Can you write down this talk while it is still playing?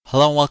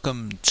Hello and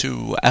welcome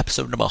to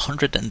episode number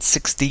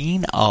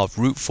 116 of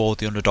Root for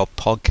the Underdog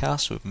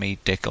podcast with me,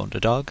 Dick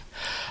Underdog.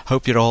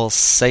 Hope you're all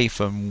safe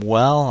and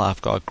well.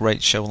 I've got a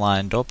great show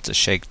lined up to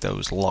shake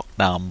those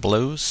lockdown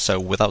blues. So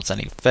without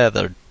any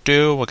further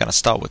ado, we're going to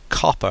start with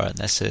Copper, and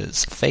this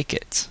is Fake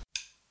It.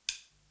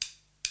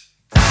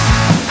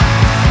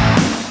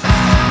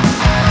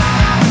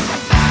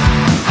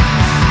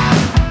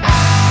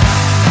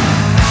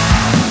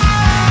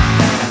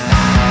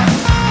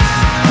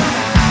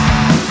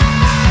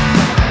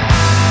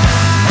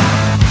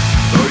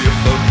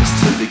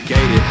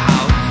 Gated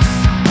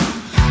house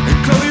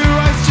and close your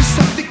eyes just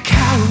like the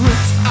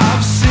cowards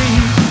I've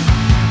seen.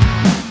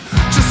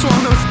 Just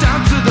one nose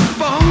down to the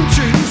bone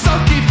dreams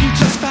I'll give you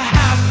just for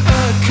half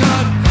a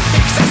cut.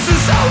 Excess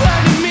is all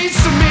that it means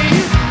to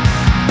me.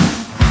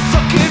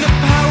 Fucking the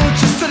power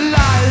just to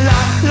lie.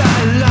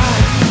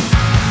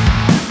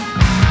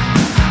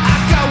 I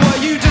got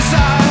what you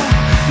desire,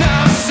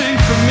 now sing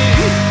for me.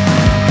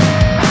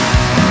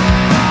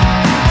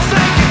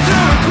 Fake it through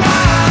a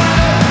crowd.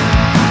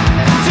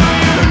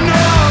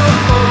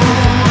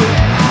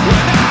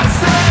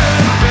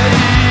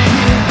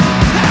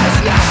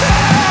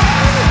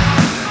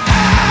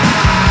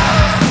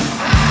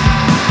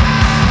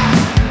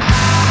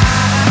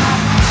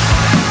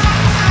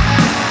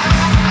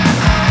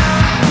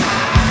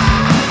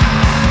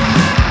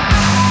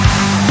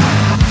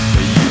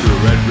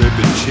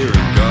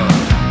 Cheering God,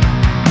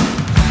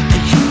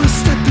 and you will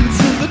step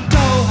into the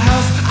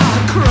dollhouse I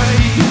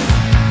crave.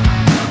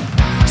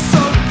 So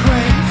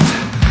depraved,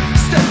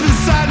 step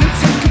inside and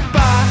take a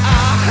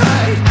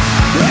bite.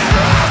 Your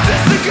house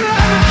is the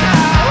glamour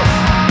cow.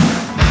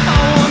 I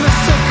wanna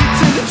suck it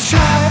till it's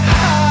dry.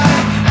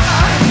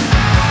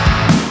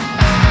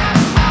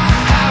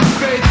 Have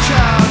faith,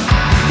 child,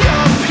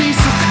 your peace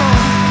will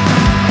come.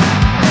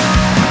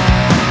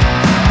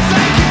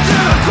 Thank you to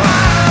a choir.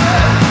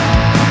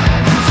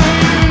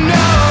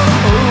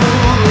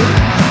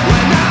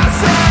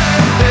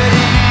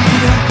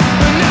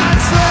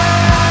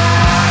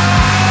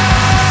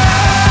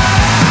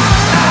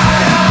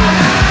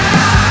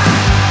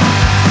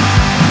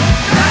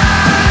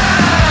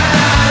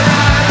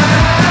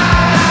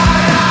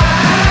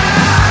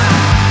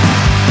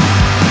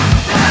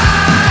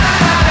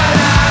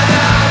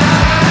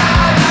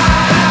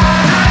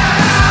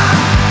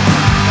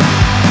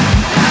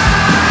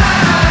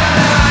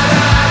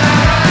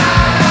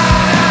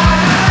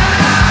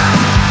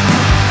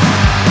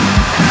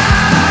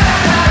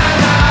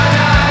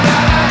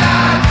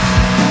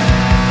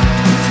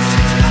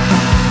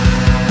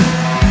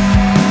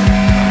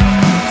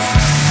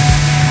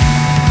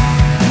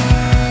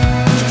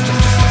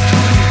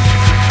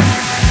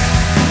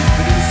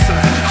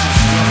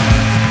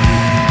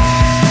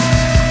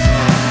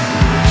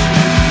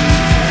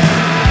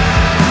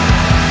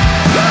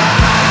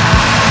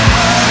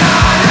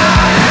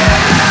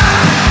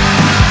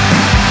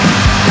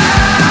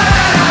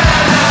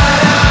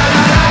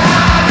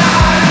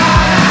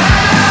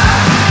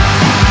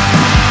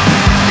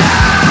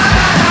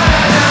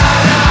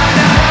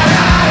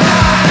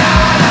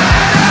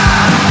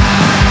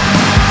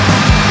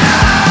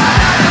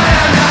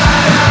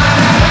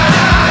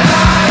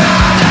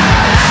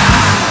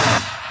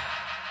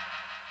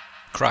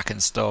 Cracking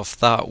stuff.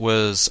 That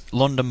was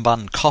London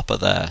band Copper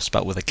there,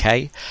 spelled with a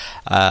K,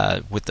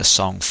 with the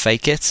song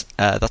Fake It.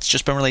 That's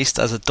just been released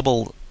as a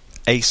double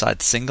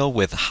A-side single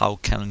with How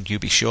Can You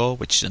Be Sure,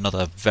 which is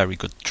another very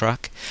good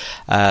track.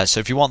 So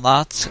if you want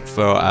that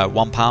for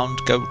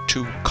 £1, go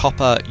to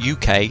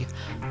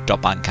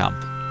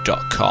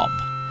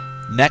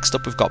copperuk.bandcamp.com. Next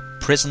up we've got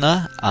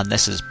Prisoner, and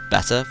this is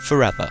Better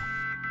Forever.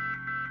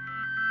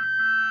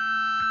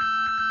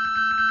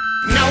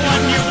 No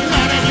one you've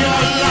met in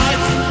your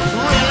life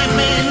really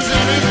means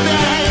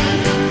anything.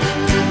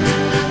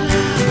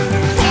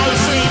 Fall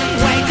asleep,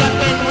 wake up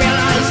and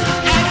realize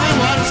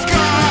everyone's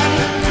gone.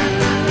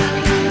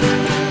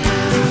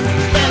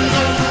 Spend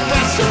the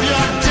rest of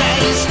your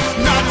days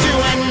not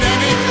doing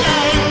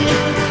anything.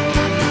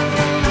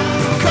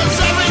 'Cause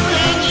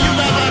everything you've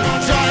ever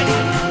done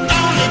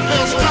only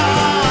feels wrong.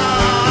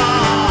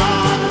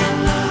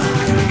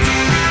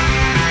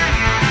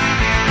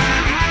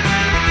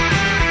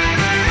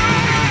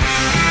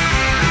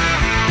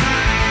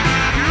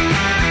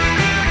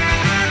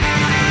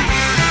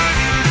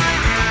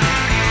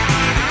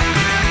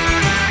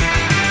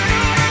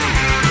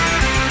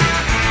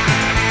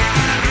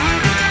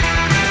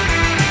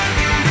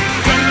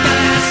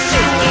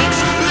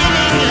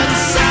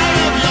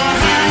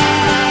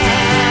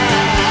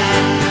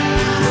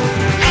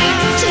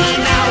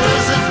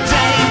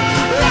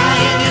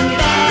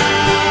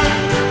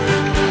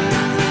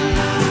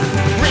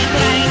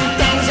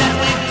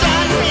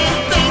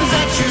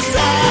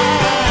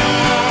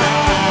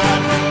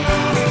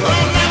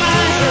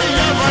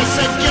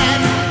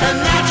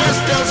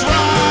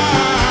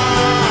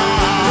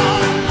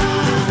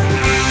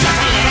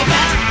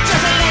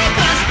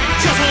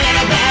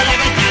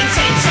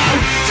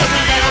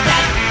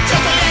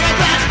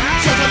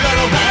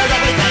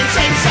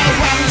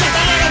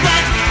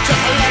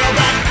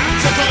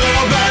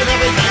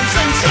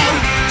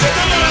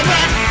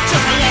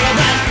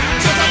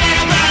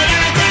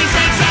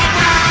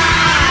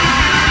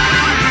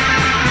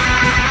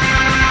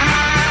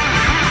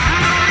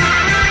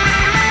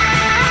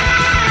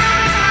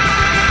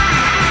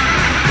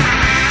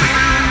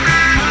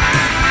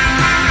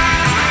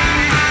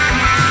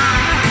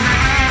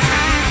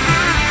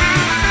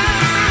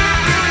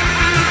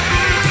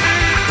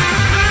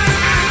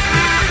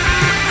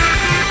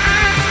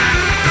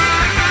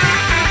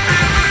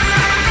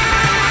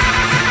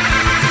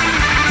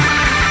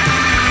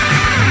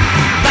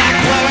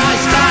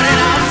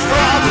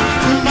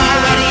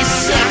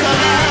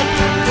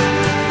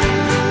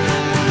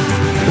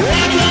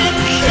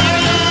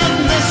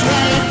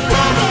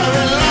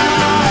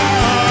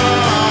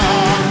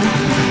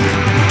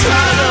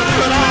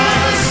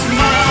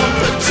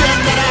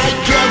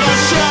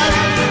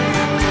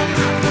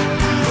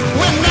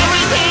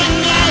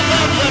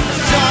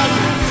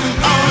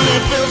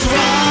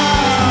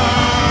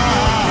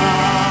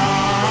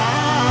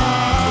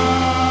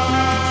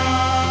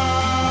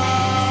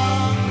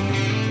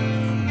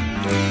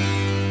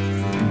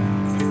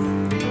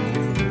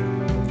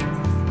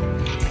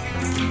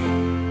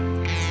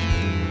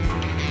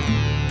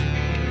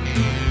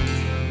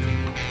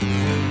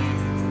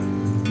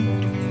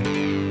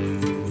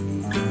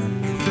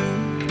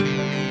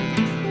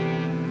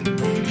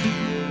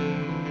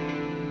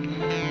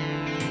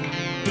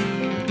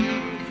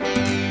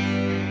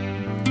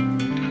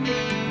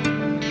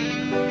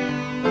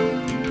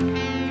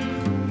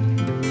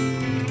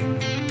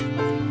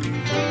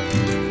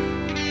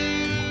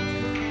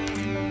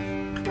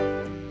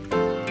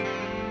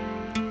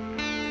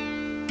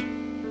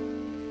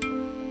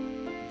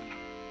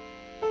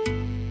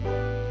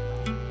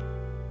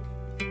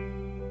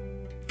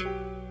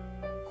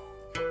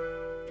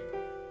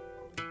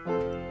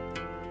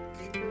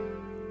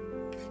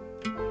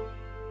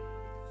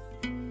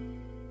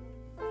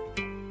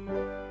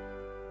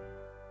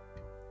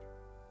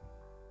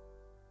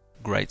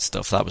 Great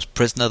stuff. That was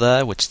Prisoner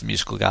there, which is the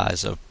musical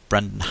guys of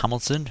Brendan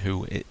Hamilton,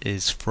 who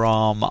is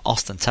from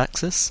Austin,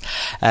 Texas.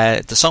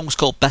 The song was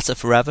called Better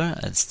Forever,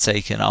 and it's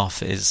taken off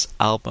his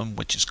album,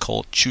 which is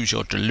called Choose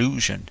Your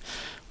Delusion,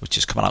 which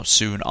is coming out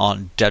soon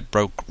on Dead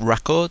Broke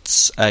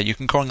Records. You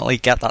can currently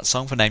get that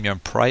song for Name Your Own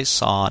Price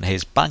on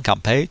his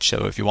Bandcamp page,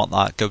 so if you want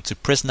that, go to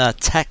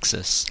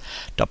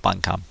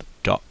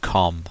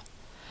prisonertexas.bandcamp.com.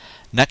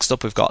 Next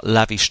up, we've got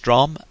Levi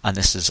Strom, and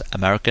this is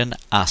American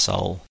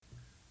Asshole.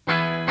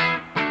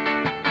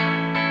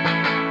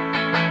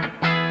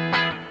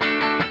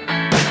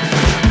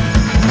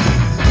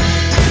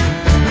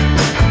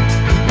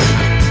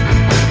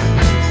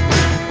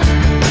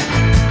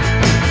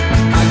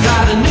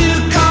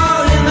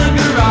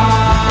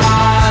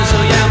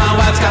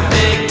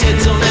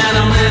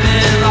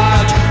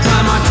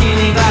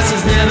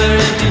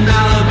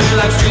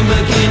 Stream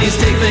bikinis,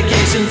 take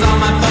vacations on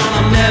my phone.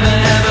 I'm never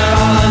ever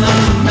all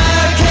alone.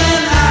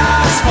 American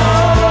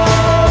asshole.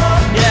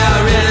 Yeah, I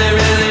really,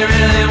 really,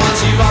 really want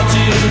you all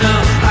to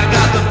know I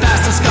got the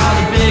fastest car,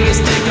 the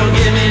biggest dick. Don't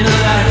give me none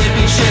of that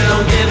hippie shit.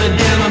 Don't give a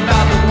damn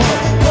about the war.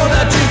 Pour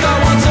that drink, I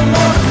want some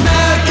more.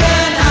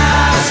 American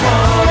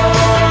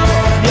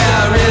asshole. Yeah,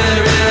 I really,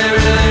 really,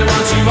 really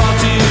want you all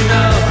to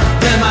know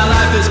that my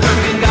life is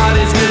perfect and God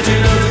is good to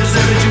those who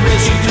deserve it. You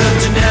wish you could, but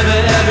you never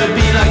ever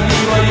be like me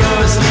while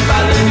you're asleep.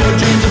 I live your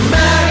dreams,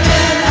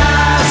 American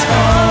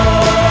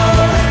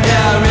asshole. Yeah,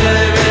 I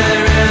really, really,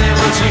 really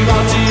want you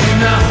all to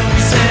know.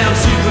 You say I'm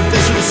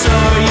superficial, but so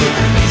are you.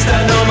 At least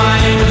I know my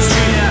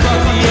industry.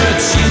 Fuck the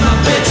earth, she's my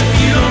bitch. If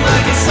you don't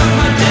like it, suck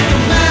my dick,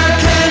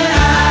 American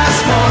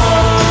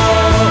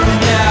asshole.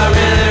 Yeah, I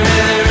really,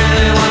 really,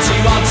 really want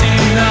you all to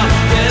know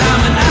that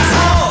I'm an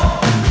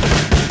asshole.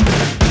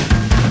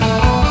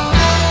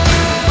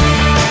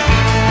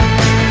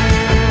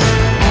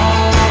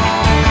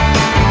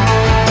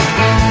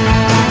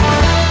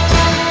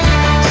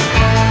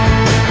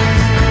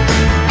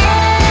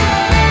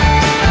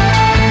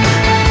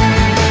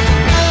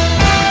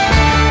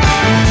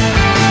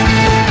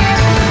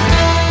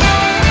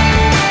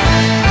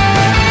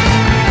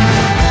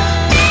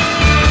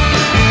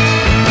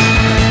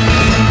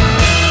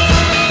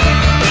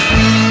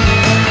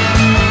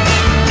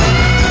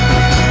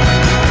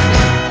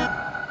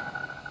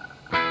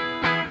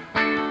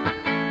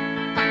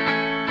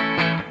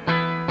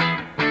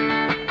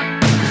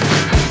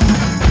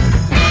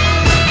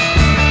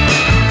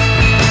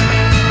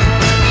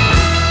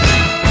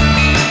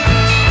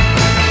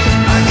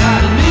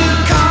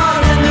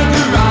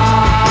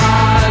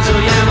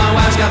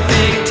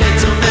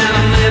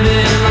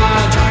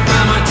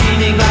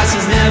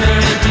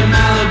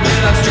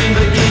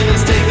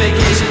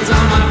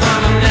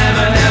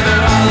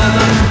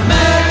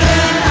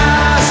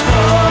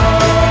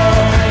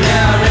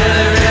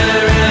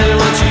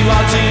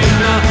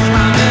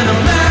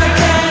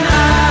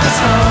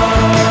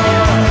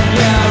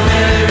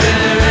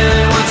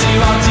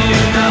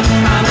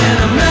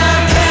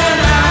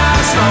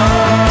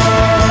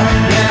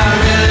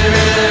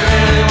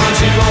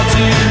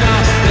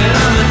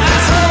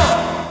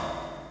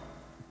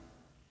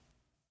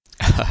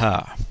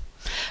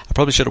 I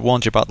probably should have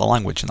warned you about the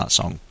language in that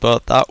song,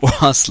 but that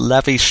was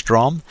Levi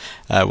Strom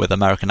with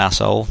American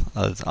Asshole.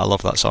 I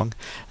love that song.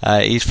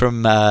 He's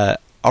from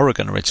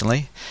Oregon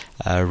originally,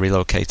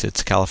 relocated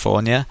to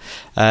California.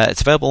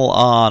 It's available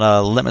on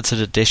a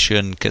limited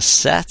edition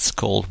cassette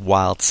called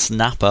Wild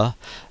Snapper.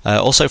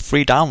 Also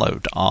free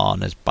download on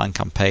his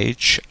Bandcamp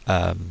page.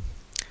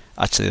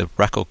 Actually, the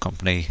record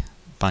company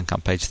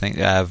Bandcamp page, I think,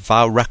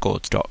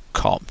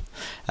 vowrecords.com.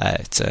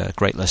 It's a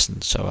great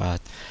listen, so I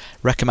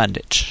recommend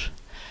it.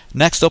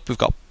 Next up, we've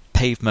got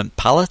Pavement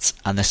Palette,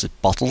 and this is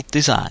Bottled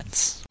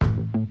Designs.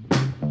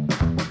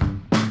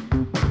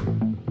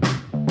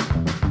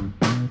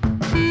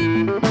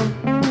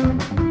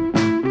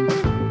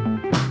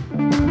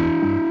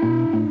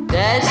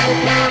 There's a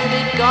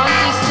beauty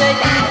contest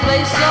taking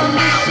place on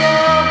the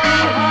shelf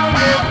behind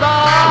the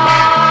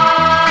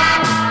bar,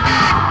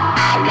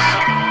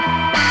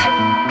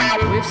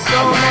 with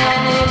so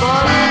many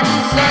bottled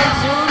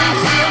designs, you need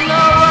to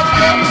know what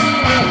they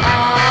really are.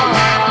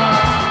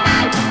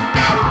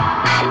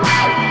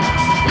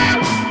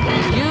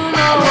 You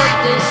know what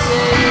they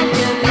say, you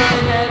can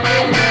find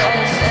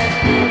happiness at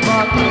the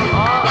bottom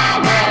of that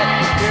girl.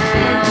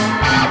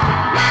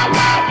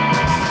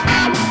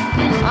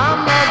 I'm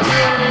not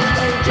willing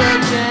to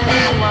judge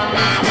anyone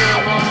who still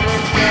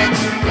wonders that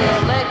you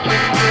collect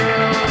the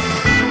girls.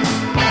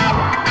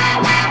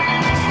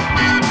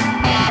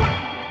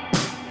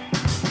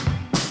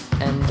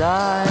 And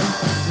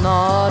I'm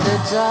not a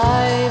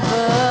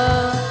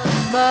diver,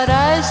 but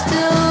I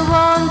still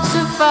want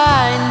to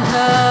find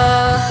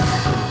her.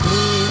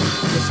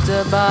 Please,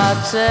 Mr.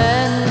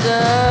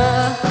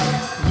 Bartender,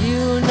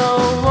 you know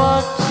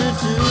what to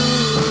do.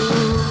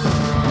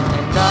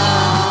 And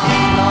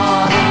I'm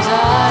not a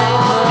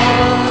diver,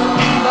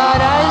 but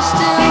I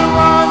still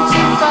want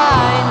to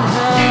find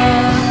her.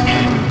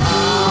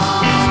 Please,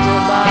 Mr.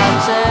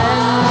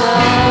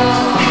 Bartender,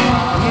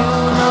 you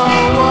know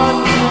what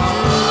to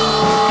do.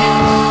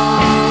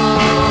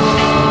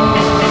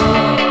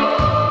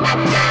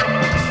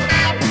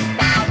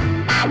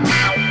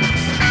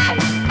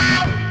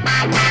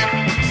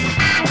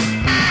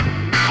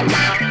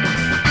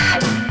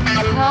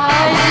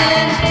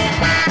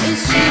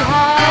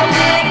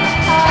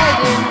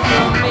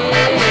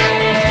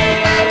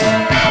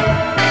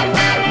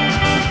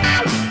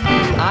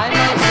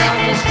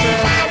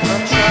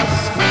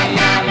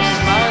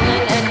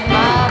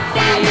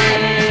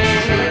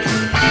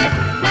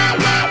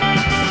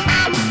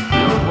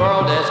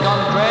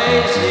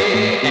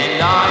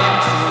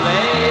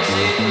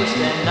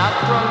 not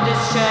from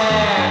this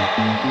chair.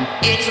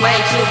 It's way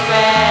too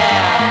fair.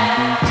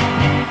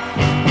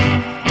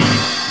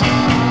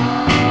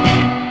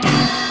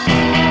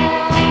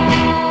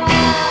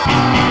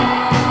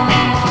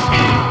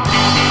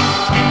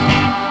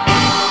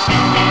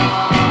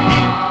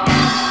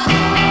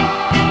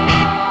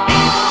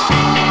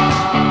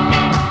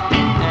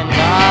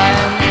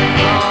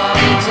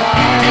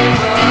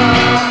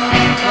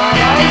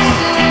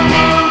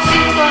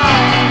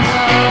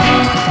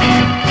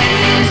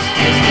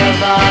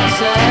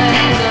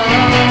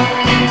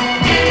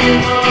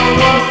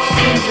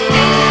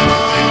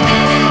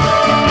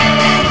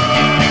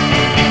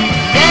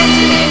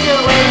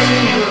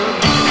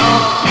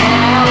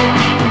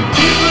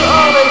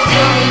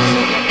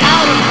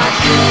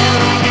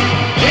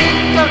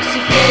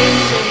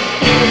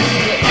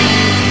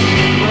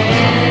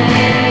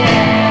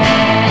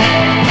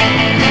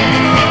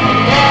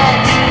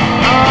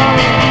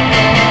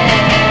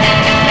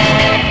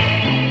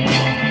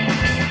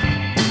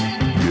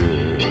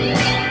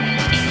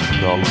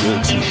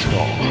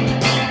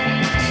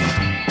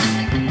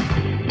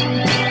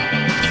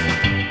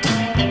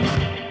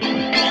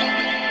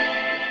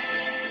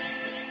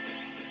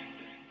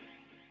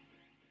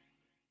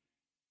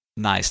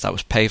 Nice, that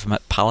was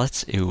Pavement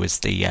Palette, who was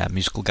the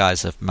musical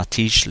guys of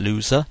Matej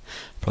Luza.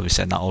 Probably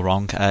saying that all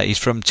wrong. He's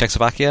from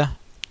Czechoslovakia,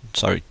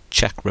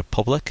 Czech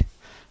Republic.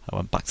 I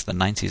went back to the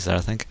 90s there, I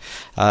think.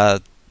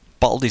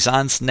 Bottle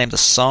Designs named a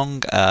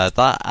song,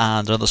 that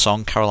and another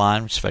song,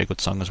 Caroline, which is a very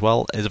good song as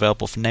well, is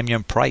available for Name Your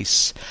Own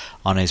Price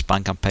on his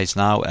Bandcamp page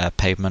now,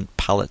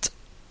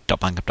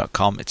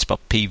 pavementpalette.bandcamp.com. It's spelled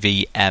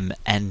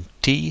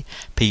PVMNT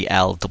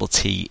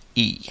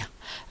PLTTE.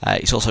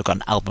 He's also got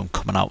an album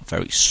coming out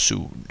very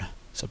soon,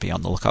 so be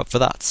on the lookout for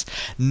that.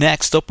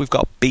 Next up, we've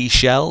got B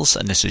Shells,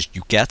 and this is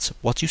You Get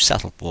What You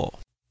Settle For.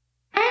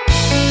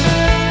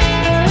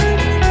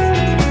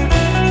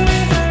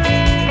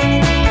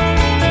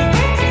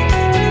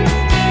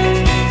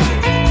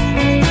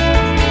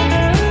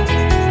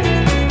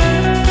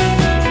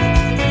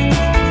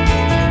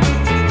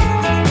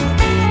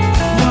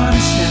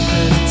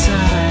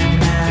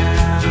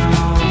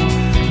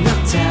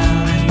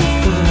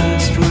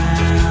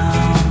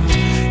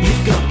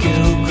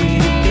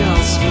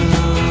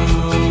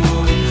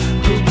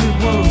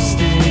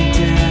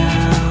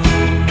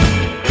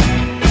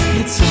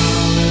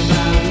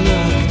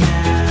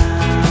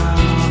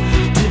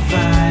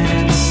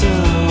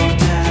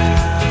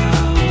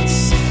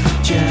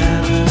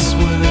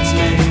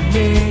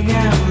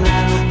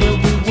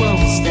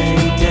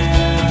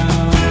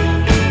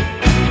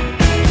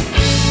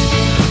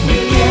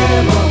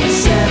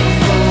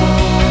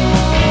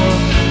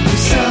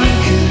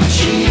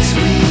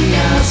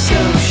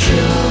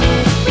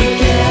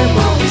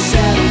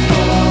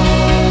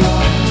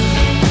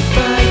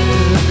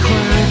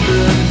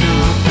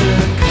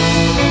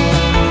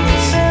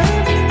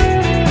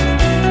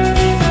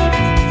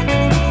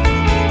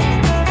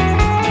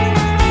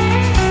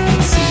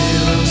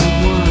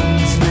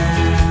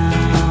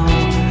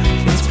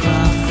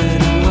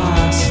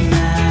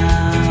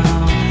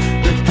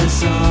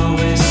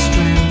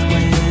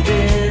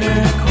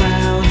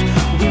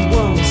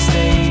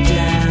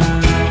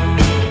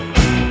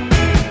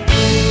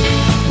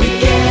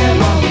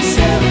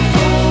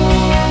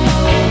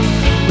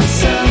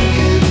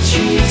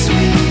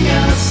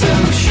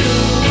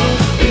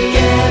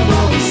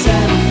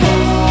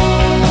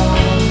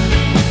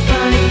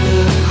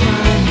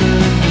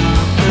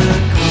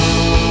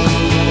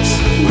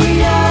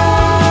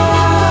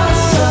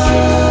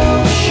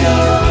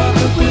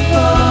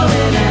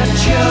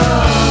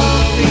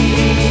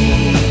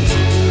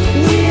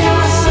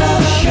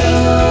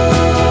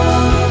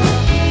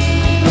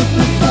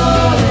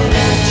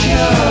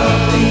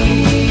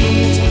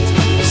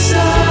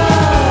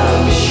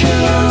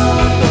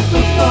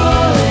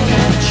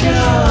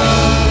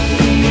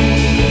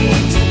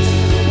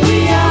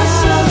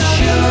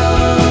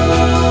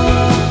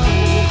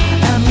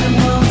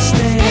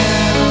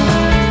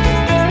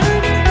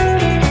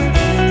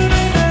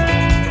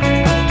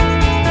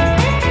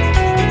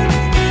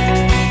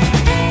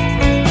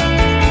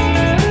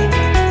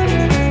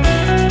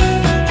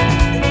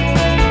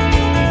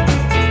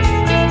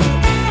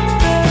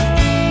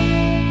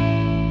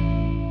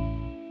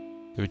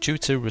 Due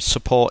to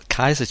support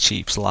Kaiser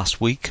Chiefs last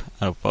week,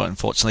 but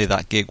unfortunately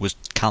that gig was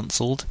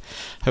cancelled.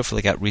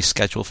 Hopefully get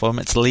rescheduled for them.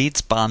 It's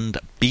Leeds band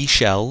B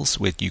Shells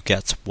with You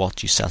Get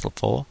What You Settle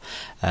For.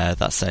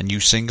 That's their new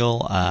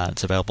single.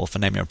 It's available for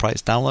Name Your Own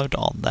Price download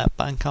on their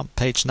Bandcamp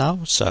page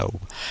now. So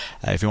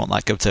if you want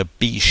that, go to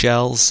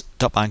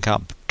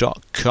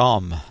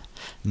bshells.bandcamp.com.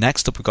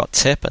 Next up we've got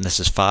Tip, and this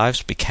is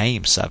Fives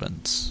Became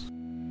Sevens.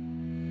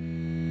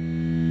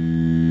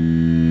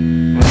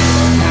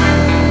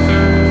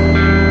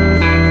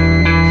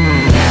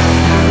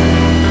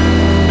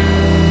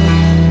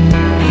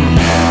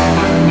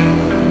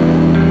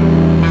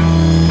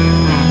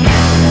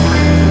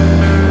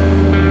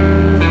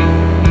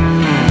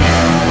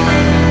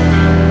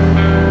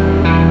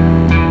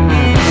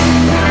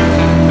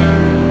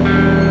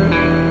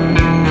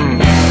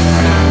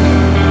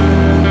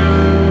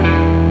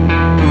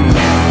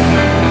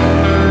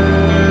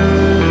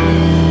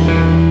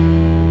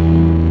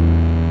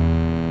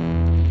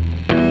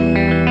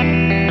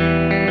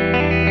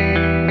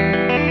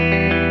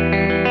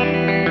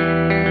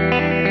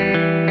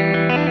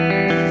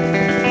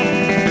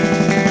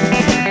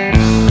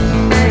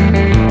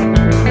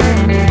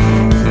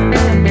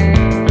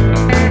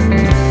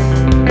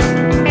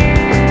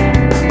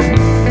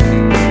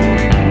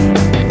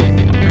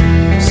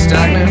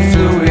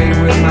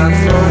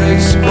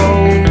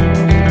 exposed.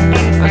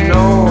 I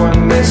know I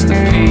missed the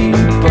peak,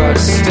 but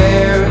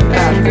stare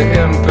at the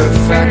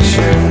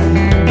imperfection,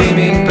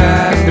 beaming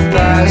back the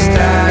blast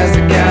as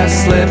the gas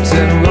slipped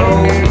and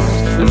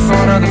rose in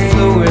front of the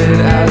fluid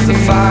as the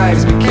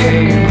fives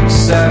became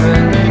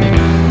 7.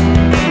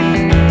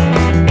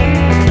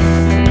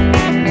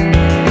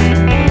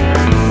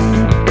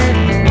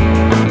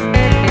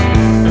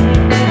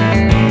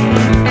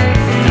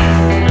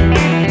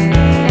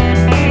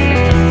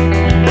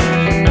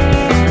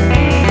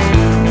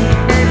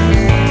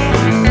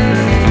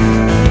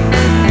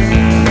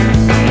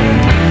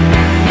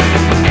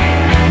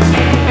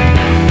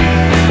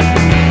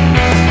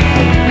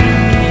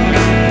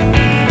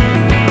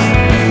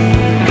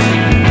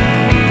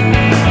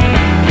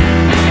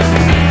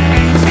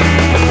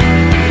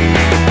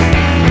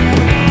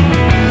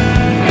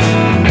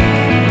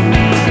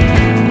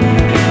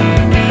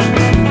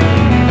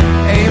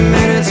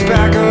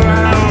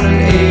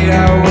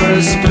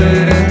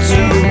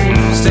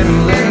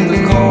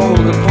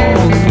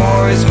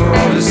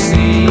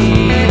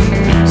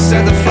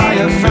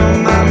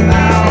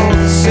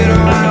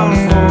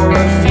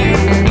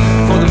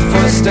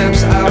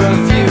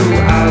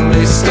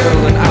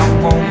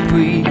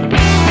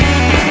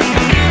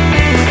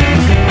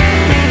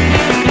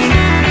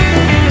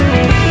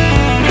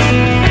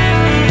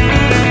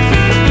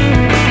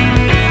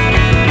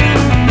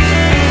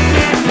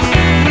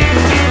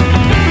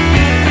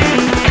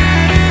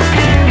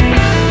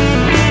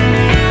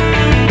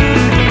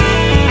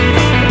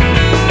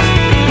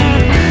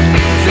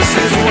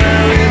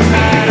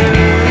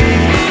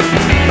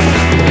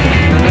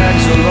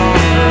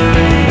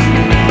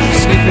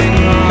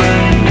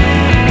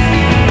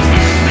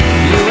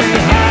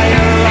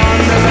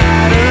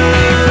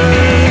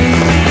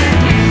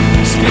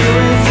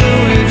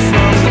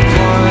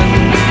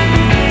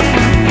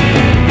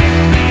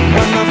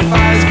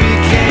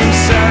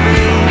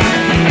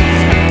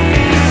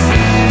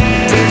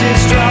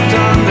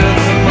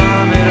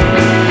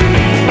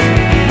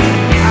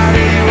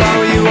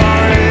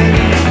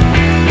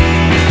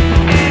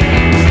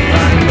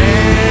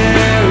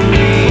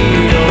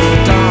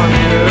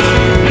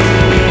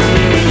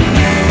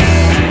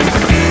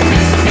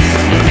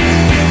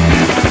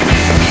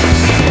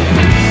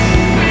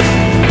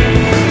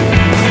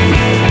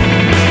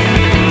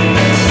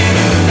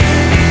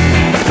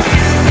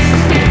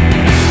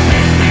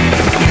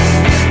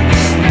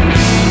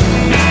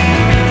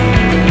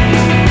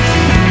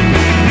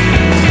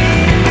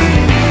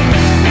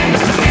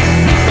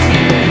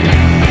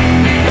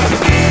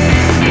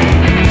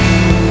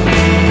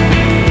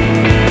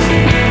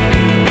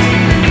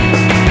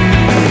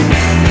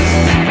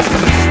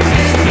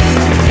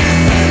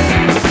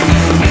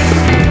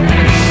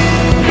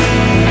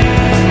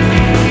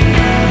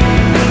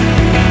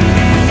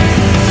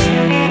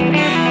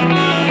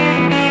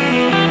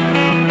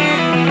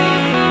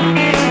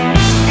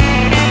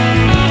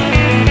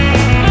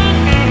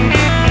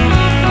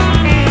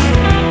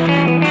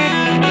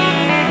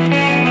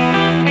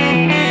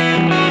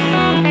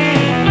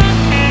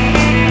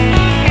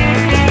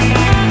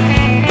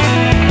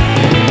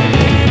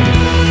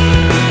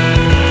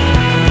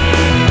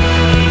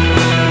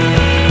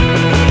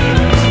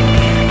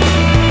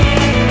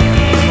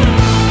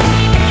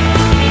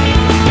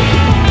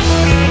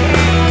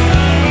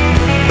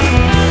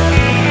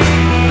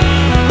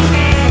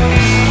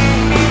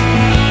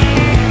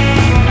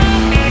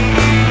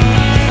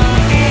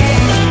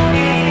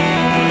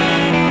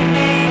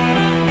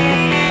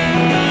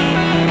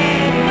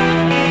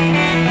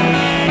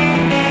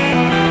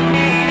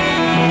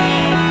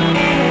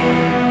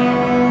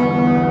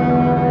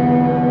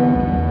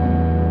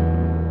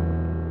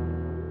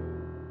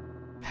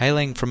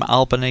 Hailing from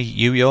Albany,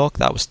 New York,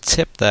 that was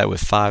Tip there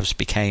with Fives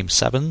Became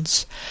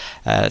Sevens.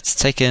 It's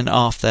taken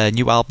off their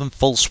new album,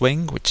 Full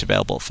Swing, which is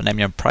available for name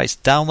and price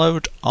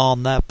download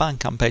on their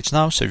Bandcamp page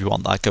now, so if you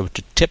want that, go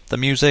to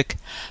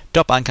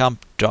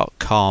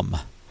tipthemusic.bandcamp.com.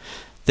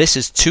 This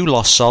is Two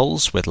Lost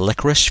Souls with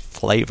Licorice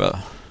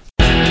Flavor.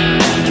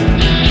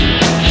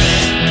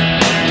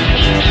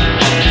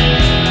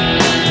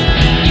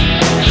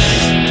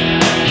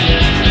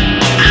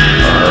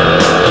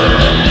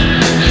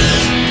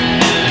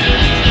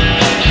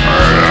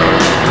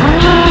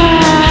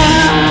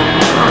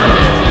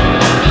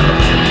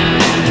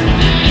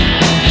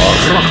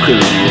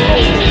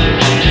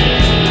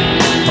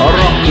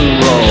 Rock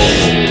and roll,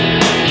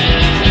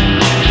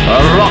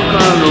 rock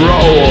and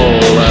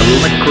roll, and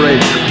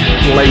licorice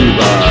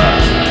flavor.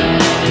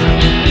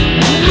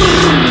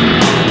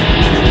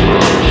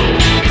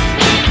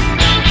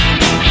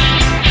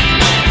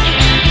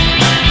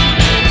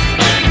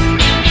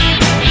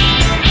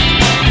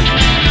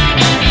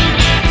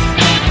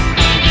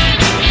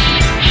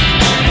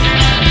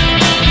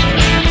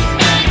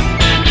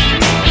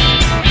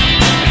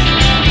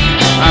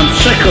 I'm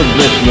sick of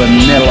this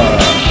vanilla.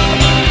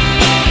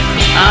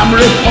 I'm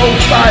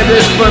repulsed by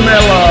this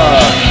vanilla.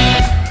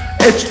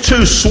 It's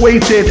too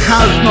sweet, it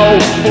has no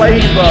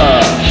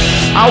flavor.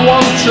 I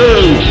want to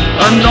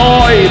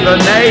annoy the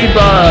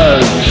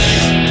neighbors.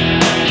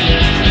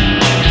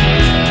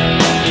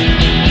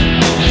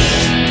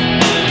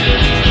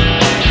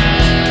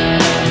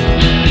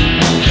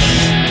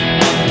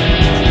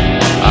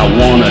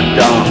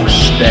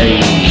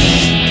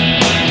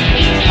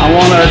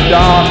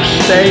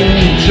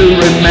 destined to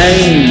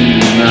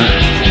remain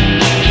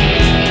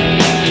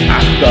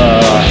after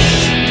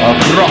a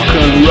rock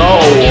and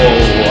roll,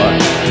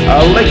 a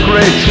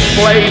licorice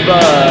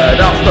flavored,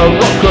 after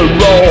rock and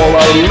roll,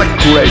 a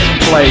licorice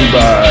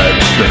flavored.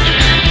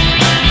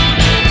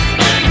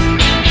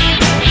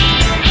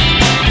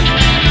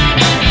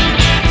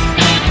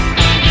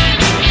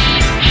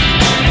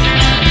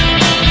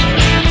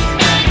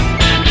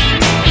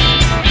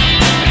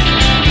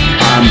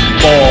 I'm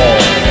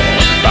bored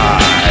by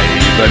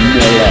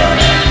vanilla.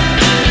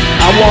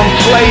 I want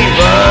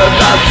flavor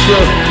that's a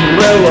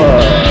thriller.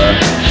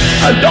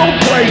 I don't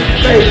play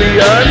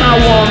Fabian, I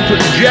want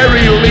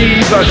Jerry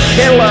Lee the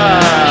Killer.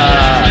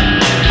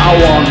 I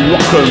want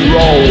rock and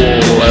roll,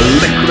 a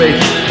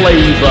licorice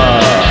flavor.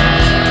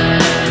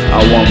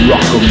 I want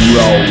rock and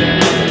roll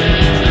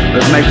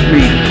that makes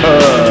me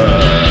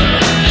purr.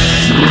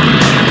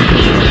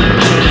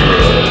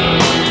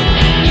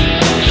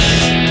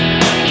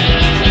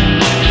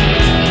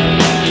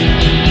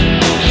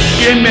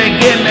 Gimme,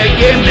 gimme,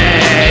 gimme,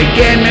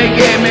 gimme,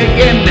 gimme,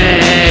 gimme,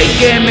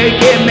 gimme,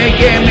 gimme,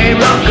 gimme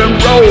rock and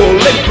roll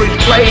licorice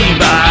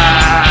flavor.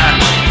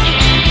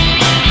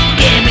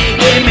 Gimme,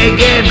 gimme,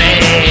 gimme,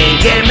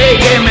 gimme,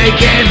 gimme,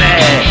 gimme,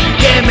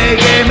 gimme,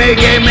 gimme,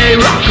 gimme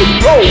rock and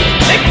roll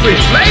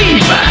licorice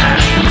flavor.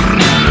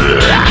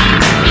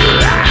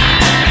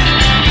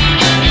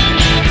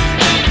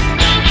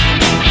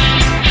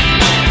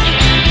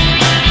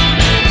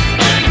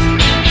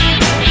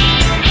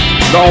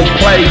 Don't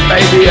play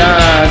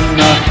Fabian.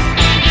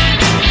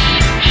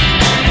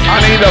 I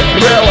need a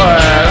thriller.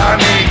 I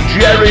need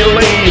Jerry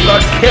Lee the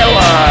Killer.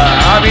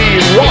 I need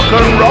rock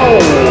and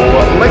roll,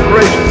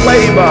 licorice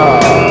flavor.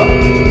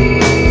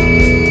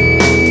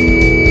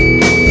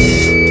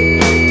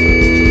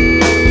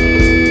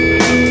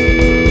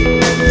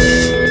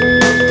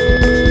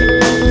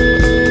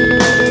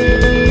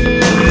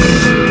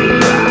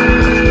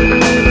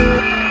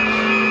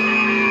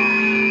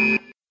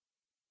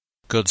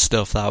 Good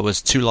stuff. That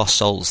was Two Lost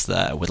Souls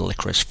there with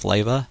Licorice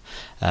Flavour.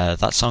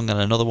 That song and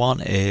another one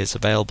is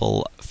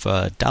available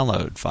for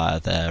download via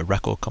their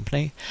record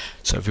company.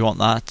 So if you want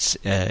that,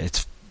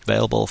 it's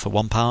available for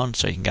 £1,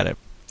 so you can get it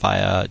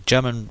via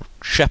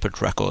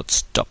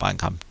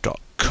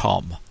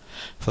GermanShepherdRecords.bandcamp.com.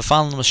 For the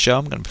final number show,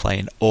 I'm going to be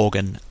playing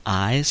Organ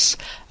Eyes.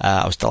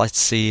 I was delighted to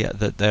see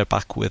that they're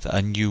back with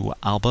a new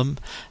album.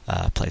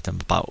 Played them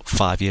about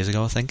 5 years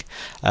ago, I think.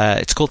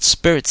 It's called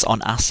Spirits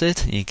on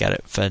Acid. You can get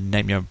it for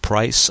name your own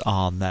price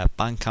on their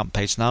Bandcamp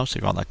page now. So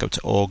if you want that, go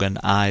to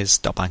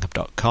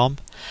organeyes.bandcamp.com.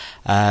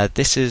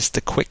 This is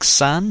The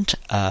Quicksand.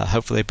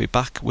 Hopefully I'll be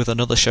back with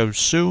another show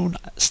soon.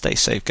 Stay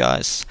safe,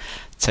 guys.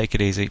 Take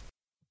it easy.